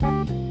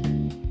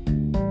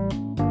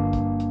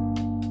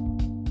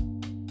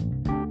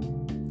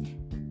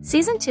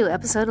Season 2,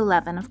 Episode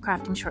 11 of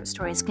Crafting Short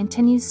Stories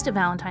continues to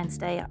Valentine's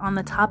Day on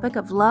the topic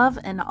of love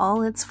in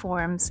all its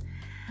forms.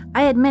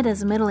 I admit,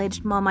 as a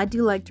middle-aged mom, I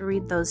do like to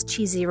read those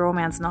cheesy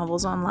romance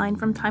novels online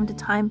from time to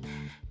time.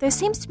 There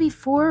seems to be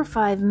 4 or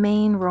 5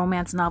 main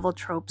romance novel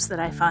tropes that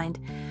I find.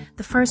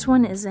 The first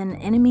one is an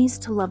enemies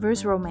to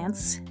lovers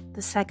romance.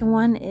 The second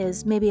one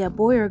is maybe a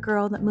boy or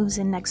girl that moves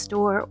in next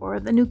door,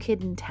 or the new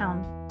kid in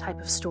town type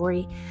of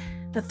story.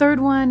 The third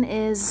one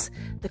is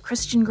the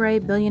Christian Grey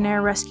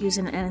billionaire rescues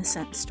an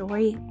innocent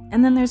story.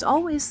 And then there's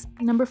always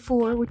number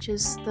 4, which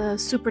is the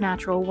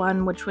supernatural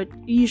one, which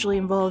usually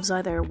involves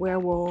either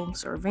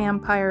werewolves or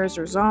vampires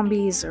or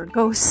zombies or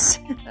ghosts.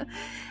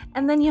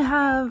 And then you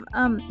have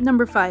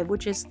number 5,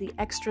 which is the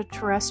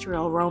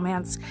extraterrestrial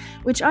romance,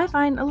 which I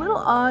find a little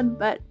odd,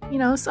 but,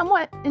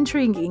 somewhat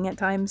intriguing at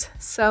times.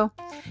 So,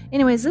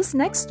 anyways, this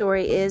next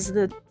story is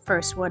the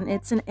first one.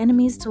 It's an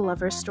enemies to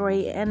lovers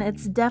story, and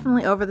it's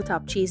definitely over the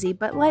top cheesy,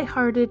 but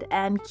lighthearted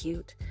and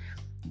cute.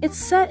 It's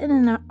set in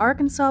an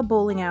Arkansas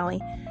bowling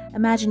alley.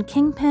 Imagine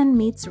Kingpin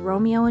meets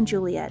Romeo and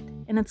Juliet,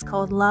 and it's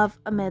called Love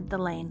Amid the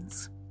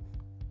Lanes.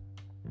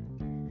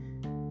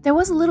 There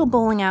was a little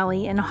bowling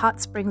alley in Hot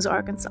Springs,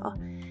 Arkansas.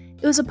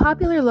 It was a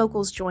popular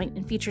locals joint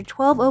and featured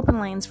 12 open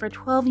lanes for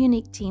 12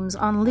 unique teams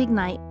on league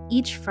night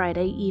each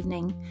Friday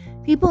evening.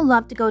 People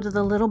loved to go to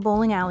the little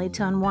bowling alley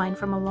to unwind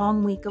from a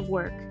long week of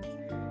work.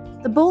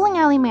 The bowling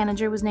alley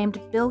manager was named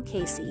Bill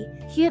Casey.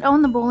 He had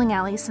owned the bowling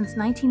alley since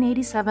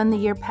 1987, the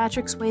year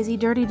Patrick Swayze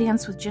dirty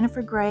danced with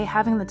Jennifer Grey,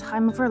 having the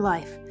time of her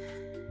life.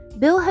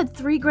 Bill had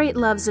 3 great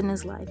loves in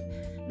his life: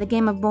 the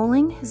game of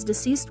bowling, his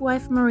deceased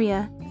wife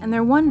Maria, and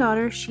their one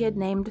daughter she had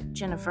named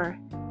Jennifer.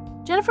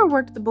 Jennifer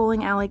worked the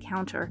bowling alley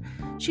counter.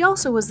 She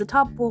also was the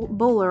top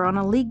bowler on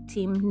a league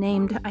team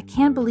named I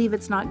Can't Believe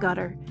It's Not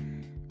Gutter.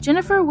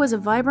 Jennifer was a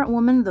vibrant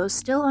woman, though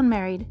still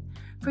unmarried.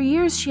 For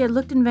years she had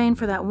looked in vain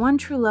for that one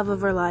true love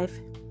of her life.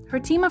 Her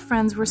team of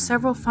friends were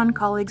several fun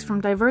colleagues from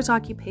diverse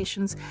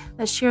occupations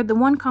that shared the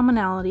one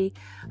commonality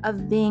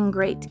of being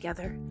great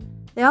together.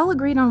 They all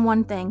agreed on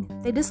one thing: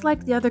 they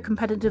disliked the other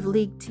competitive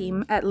league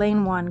team at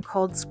Lane 1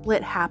 called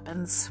Split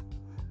Happens.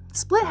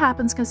 Split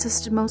Happens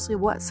consisted mostly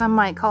of what some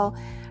might call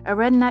a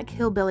redneck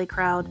hillbilly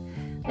crowd.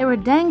 They were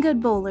dang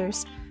good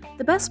bowlers.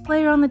 The best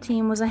player on the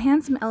team was a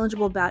handsome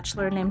eligible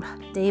bachelor named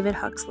David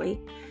Huxley.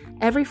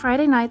 Every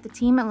Friday night, the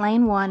team at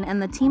Lane 1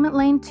 and the team at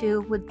Lane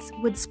 2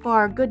 would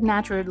spar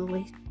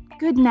good-naturedly,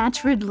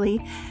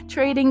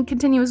 trading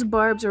continuous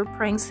barbs or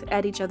pranks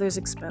at each other's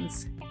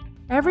expense.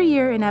 Every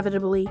year,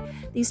 inevitably,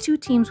 these 2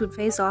 teams would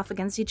face off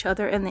against each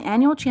other in the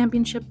annual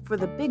championship for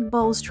the Big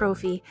Bowls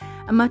Trophy,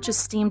 a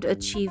much-esteemed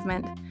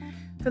achievement.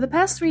 For the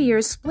past 3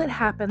 years, Split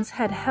Happens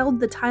had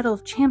held the title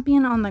of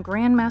champion on the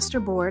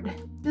Grandmaster board.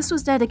 This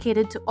was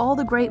dedicated to all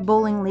the great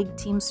bowling league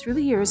teams through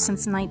the years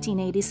since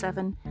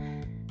 1987.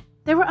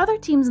 There were other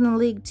teams in the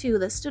league, too,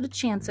 that stood a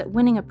chance at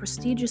winning a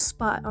prestigious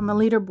spot on the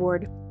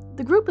leaderboard.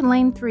 The group in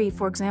Lane 3,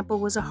 for example,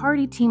 was a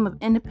hardy team of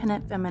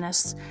independent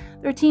feminists.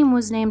 Their team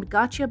was named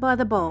Gotcha by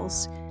the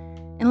Balls.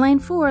 In Lane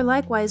 4,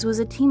 likewise, was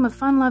a team of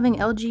fun-loving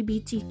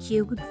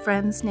LGBTQ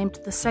friends named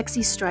the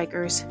Sexy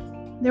Strikers.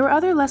 There were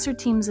other lesser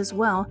teams as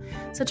well,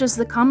 such as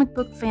the comic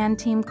book fan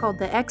team called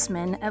the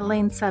X-Men at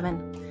Lane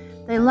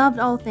 7. They loved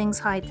all things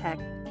high-tech.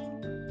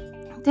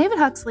 David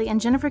Huxley and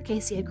Jennifer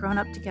Casey had grown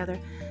up together,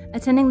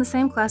 attending the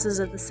same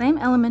classes at the same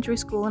elementary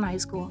school and high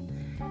school.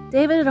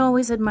 David had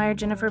always admired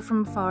Jennifer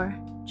from afar.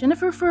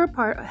 Jennifer, for her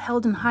part,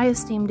 held in high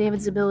esteem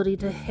David's ability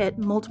to hit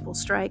multiple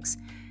strikes.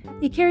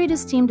 He carried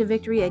his team to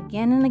victory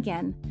again and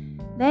again.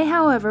 They,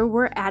 however,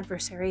 were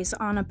adversaries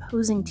on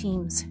opposing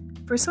teams.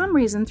 For some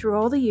reason, through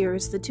all the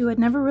years, the 2 had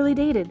never really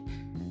dated,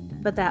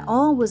 but that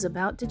all was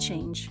about to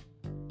change.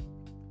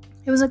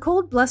 It was a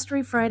cold,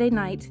 blustery Friday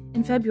night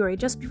in February,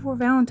 just before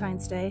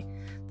Valentine's Day.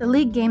 The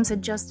league games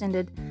had just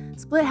ended.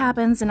 Split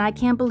Happens and I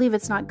Can't Believe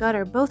It's Not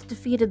Gutter both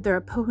defeated their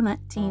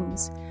opponent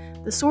teams.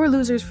 The sore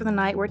losers for the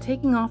night were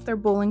taking off their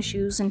bowling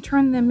shoes and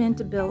turned them in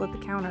to Bill at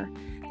the counter.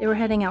 They were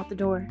heading out the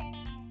door.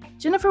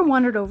 Jennifer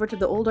wandered over to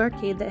the old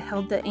arcade that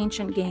held the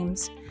ancient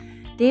games.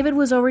 David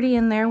was already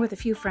in there with a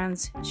few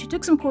friends. She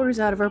took some quarters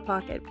out of her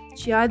pocket.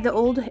 She eyed the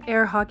old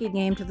air hockey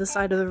game to the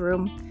side of the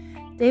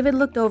room. David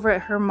looked over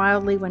at her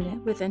mildly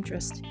with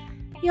interest.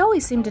 He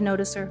always seemed to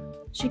notice her.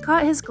 She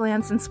caught his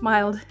glance and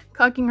smiled.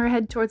 Cocking her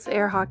head towards the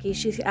air hockey,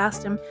 she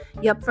asked him,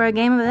 "You up for a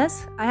game of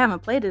this? I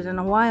haven't played it in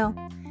a while."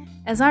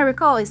 "As I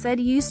recall," he said,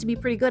 "you used to be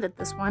pretty good at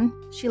this one."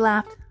 She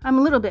laughed. "I'm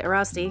a little bit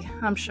rusty,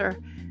 I'm sure."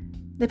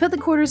 They put the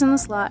quarters in the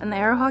slot and the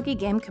air hockey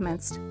game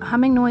commenced, a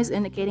humming noise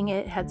indicating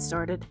it had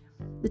started.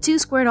 The 2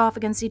 squared off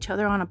against each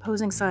other on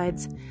opposing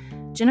sides.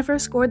 Jennifer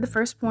scored the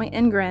first point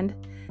and grinned.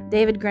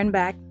 David grinned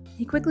back.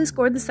 He quickly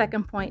scored the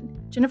second point.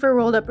 Jennifer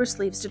rolled up her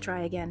sleeves to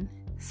try again.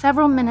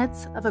 Several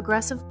minutes of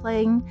aggressive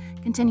playing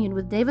continued,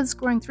 with David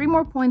scoring 3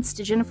 more points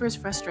to Jennifer's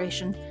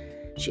frustration.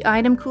 She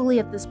eyed him coolly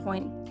at this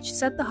point. She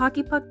set the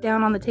hockey puck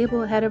down on the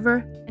table ahead of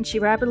her, and she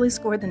rapidly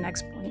scored the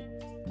next point.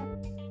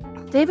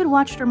 David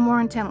watched her more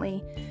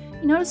intently.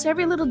 He noticed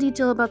every little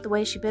detail about the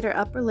way she bit her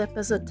upper lip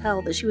as a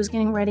tell that she was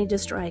getting ready to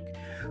strike,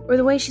 or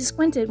the way she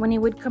squinted when he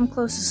would come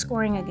close to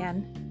scoring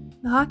again.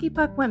 The hockey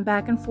puck went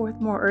back and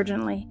forth more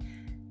urgently.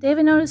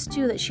 David noticed,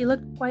 too, that she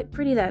looked quite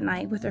pretty that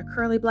night, with her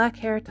curly black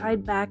hair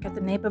tied back at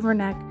the nape of her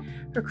neck,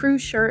 her crew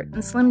shirt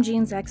and slim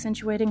jeans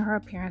accentuating her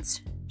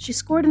appearance. She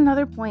scored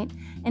another point,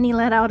 and he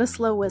let out a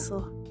slow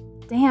whistle.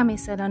 "Damn," he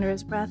said under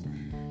his breath.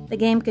 The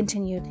game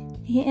continued.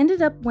 He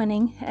ended up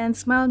winning and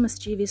smiled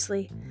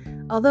mischievously.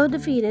 Although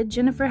defeated,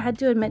 Jennifer had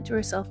to admit to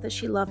herself that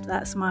she loved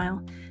that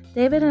smile.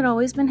 David had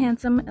always been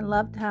handsome and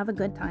loved to have a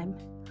good time.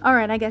 "All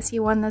right, I guess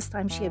you won this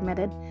time," she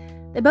admitted.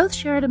 They both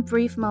shared a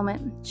brief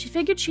moment. She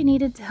figured she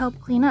needed to help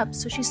clean up,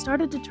 so she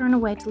started to turn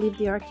away to leave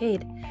the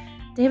arcade.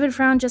 David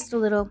frowned just a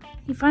little.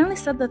 He finally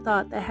said the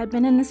thought that had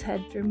been in his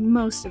head through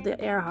most of the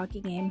air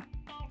hockey game.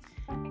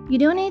 "You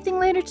doing anything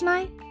later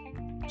tonight?"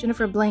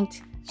 Jennifer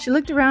blinked. She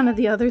looked around at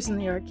the others in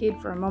the arcade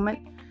for a moment.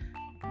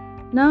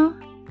 No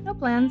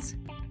plans."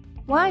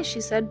 "Why?" she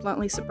said,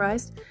 bluntly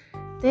surprised.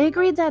 They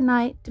agreed that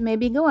night to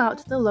maybe go out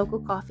to the local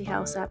coffee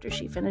house after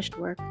she finished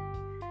work.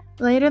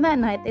 Later that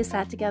night, they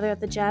sat together at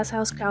the Jazz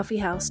House Coffee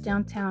House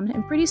downtown,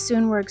 and pretty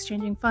soon were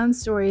exchanging fun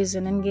stories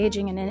and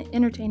engaging in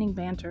entertaining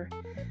banter.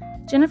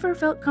 Jennifer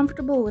felt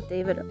comfortable with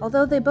David,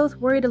 although they both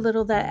worried a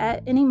little that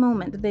at any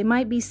moment they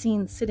might be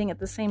seen sitting at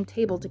the same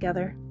table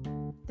together.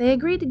 They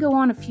agreed to go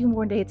on a few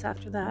more dates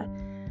after that.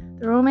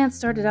 The romance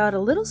started out a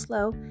little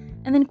slow,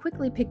 and then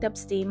quickly picked up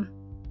steam.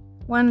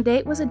 One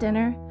date was a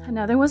dinner,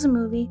 another was a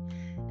movie,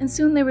 and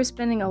soon they were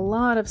spending a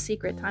lot of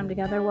secret time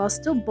together while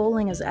still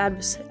bowling as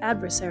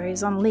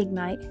adversaries on league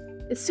night.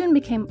 It soon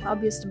became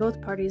obvious to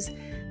both parties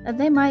that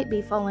they might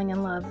be falling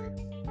in love.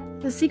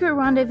 The secret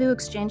rendezvous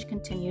exchange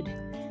continued.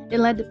 It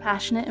led to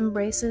passionate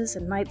embraces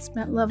and nights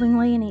spent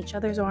lovingly in each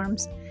other's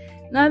arms.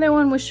 Neither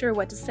one was sure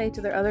what to say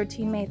to their other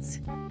teammates,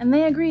 and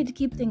they agreed to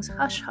keep things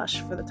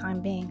hush-hush for the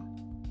time being.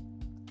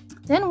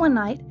 Then one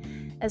night,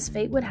 as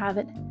fate would have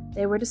it,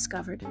 they were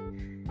discovered.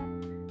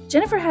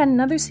 Jennifer had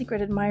another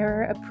secret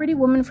admirer, a pretty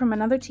woman from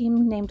another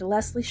team named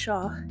Leslie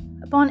Shaw.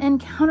 Upon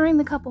encountering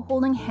the couple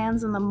holding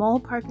hands in the mall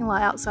parking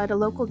lot outside a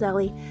local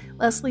deli,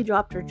 Leslie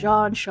dropped her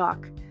jaw in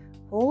shock.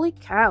 "Holy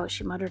cow,"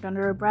 she muttered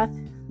under her breath.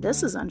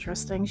 "This is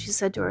interesting," she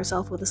said to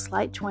herself with a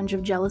slight twinge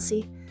of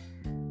jealousy.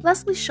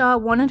 Leslie Shaw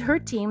wanted her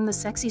team, the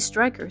Sexy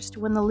Strikers, to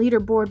win the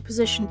leaderboard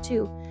position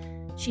too.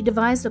 She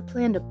devised a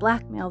plan to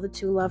blackmail the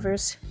two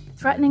lovers,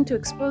 threatening to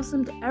expose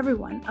them to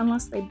everyone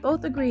unless they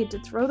both agreed to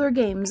throw their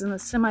games in the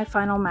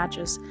semifinal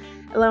matches,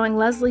 allowing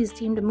Leslie's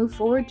team to move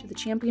forward to the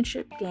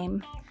championship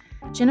game.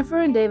 Jennifer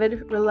and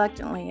David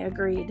reluctantly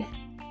agreed.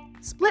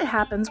 Split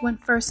Happens went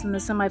first in the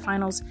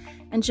semifinals,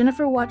 and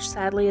Jennifer watched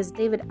sadly as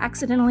David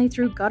accidentally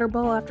threw gutter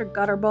ball after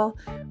gutter ball,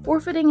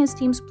 forfeiting his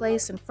team's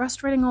place and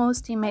frustrating all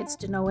his teammates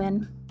to no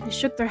end. They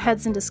shook their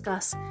heads in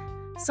disgust.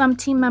 Some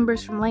team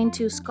members from Lane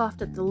 2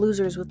 scoffed at the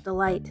losers with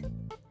delight.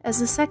 As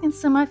the second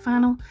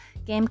semifinal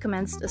game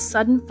commenced, a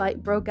sudden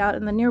fight broke out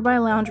in the nearby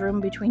lounge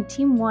room between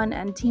Team 1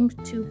 and Team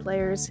 2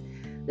 players.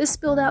 This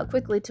spilled out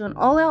quickly to an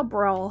all-out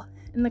brawl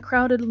in the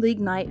crowded league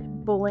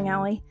night bowling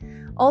alley.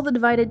 All the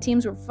divided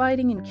teams were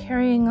fighting and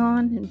carrying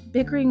on and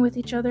bickering with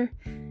each other.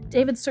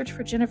 David searched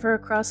for Jennifer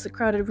across the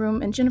crowded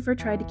room, and Jennifer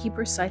tried to keep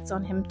her sights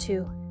on him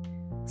too.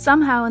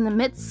 Somehow, in the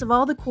midst of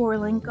all the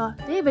quarreling,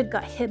 David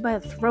got hit by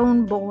a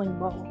thrown bowling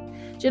ball.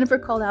 Jennifer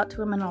called out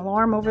to him in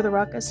alarm over the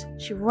ruckus.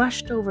 She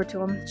rushed over to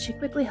him. She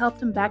quickly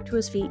helped him back to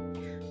his feet.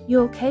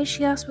 "You okay?"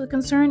 she asked with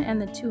concern,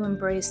 and the two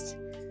embraced.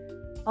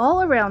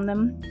 All around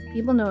them,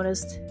 people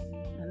noticed,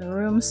 and the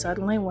room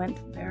suddenly went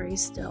very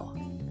still.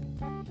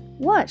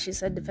 "What?" she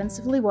said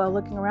defensively while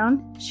looking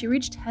around. She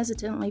reached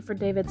hesitantly for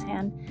David's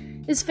hand.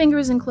 His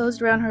fingers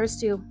enclosed around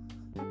hers too.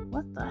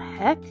 "What the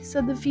heck?"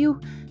 said the few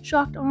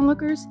shocked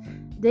onlookers.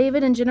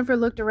 David and Jennifer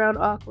looked around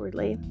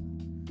awkwardly.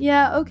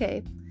 "Yeah,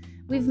 okay.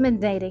 We've been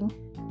dating,"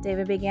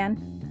 David began.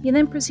 He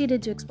then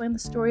proceeded to explain the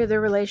story of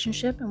their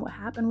relationship and what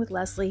happened with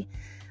Leslie.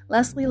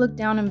 Leslie looked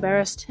down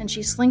embarrassed, and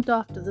she slinked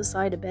off to the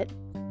side a bit.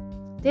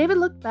 David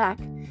looked back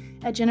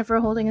at Jennifer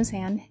holding his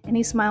hand, and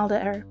he smiled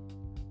at her.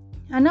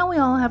 "I know we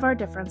all have our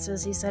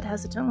differences," he said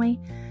hesitantly,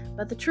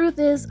 "but the truth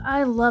is,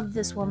 I love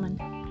this woman.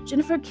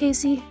 Jennifer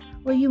Casey,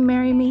 will you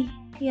marry me?"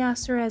 he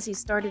asked her as he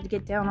started to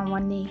get down on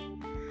one knee.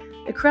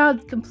 The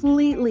crowd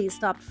completely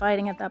stopped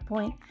fighting at that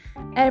point.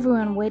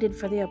 Everyone waited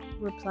for the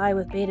reply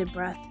with bated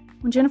breath.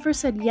 When Jennifer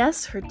said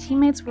yes, her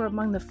teammates were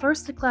among the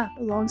first to clap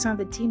alongside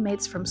the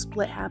teammates from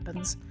Split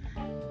Happens.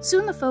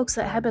 Soon the folks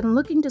that had been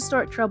looking to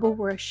start trouble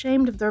were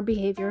ashamed of their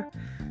behavior.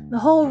 The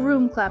whole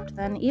room clapped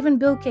then, even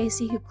Bill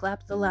Casey, who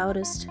clapped the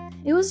loudest.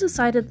 It was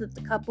decided that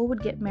the couple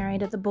would get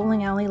married at the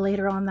bowling alley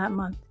later on that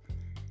month.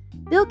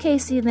 Bill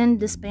Casey then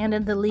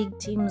disbanded the league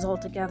teams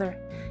altogether.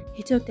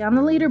 He took down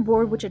the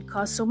leaderboard, which had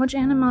caused so much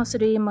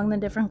animosity among the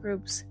different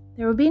groups.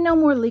 There would be no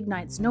more league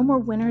nights, no more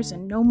winners,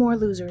 and no more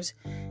losers.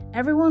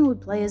 Everyone would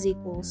play as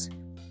equals.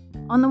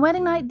 On the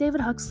wedding night,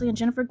 David Huxley and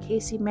Jennifer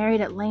Casey married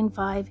at Lane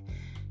 5.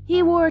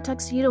 He wore a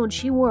tuxedo and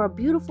she wore a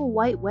beautiful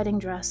white wedding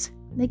dress.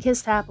 They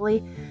kissed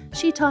happily.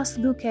 She tossed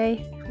the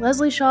bouquet.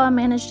 Leslie Shaw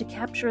managed to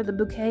capture the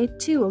bouquet,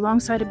 too,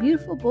 alongside a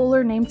beautiful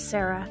bowler named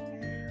Sarah.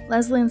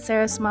 Leslie and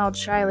Sarah smiled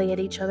shyly at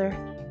each other.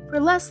 For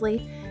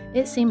Leslie,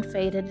 it seemed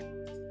fated.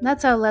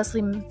 That's how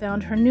Leslie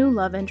found her new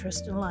love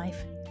interest in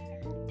life.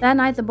 That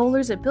night, the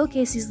bowlers at Bill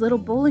Casey's little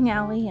bowling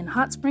alley in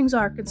Hot Springs,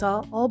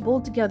 Arkansas, all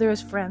bowled together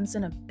as friends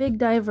in a big,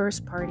 diverse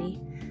party.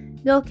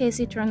 Bill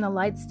Casey turned the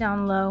lights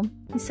down low.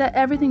 He set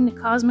everything to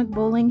cosmic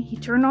bowling. He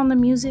turned on the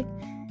music.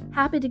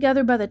 Happy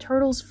Together by the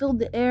Turtles filled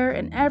the air,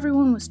 and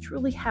everyone was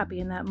truly happy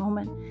in that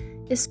moment,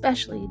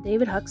 especially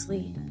David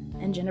Huxley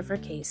and Jennifer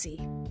Casey.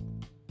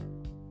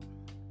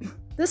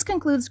 This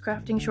concludes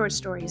Crafting Short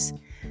Stories.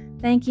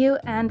 Thank you,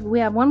 and we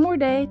have one more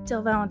day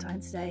till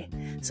Valentine's Day,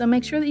 so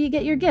make sure that you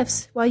get your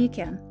gifts while you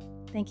can.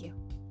 Thank you.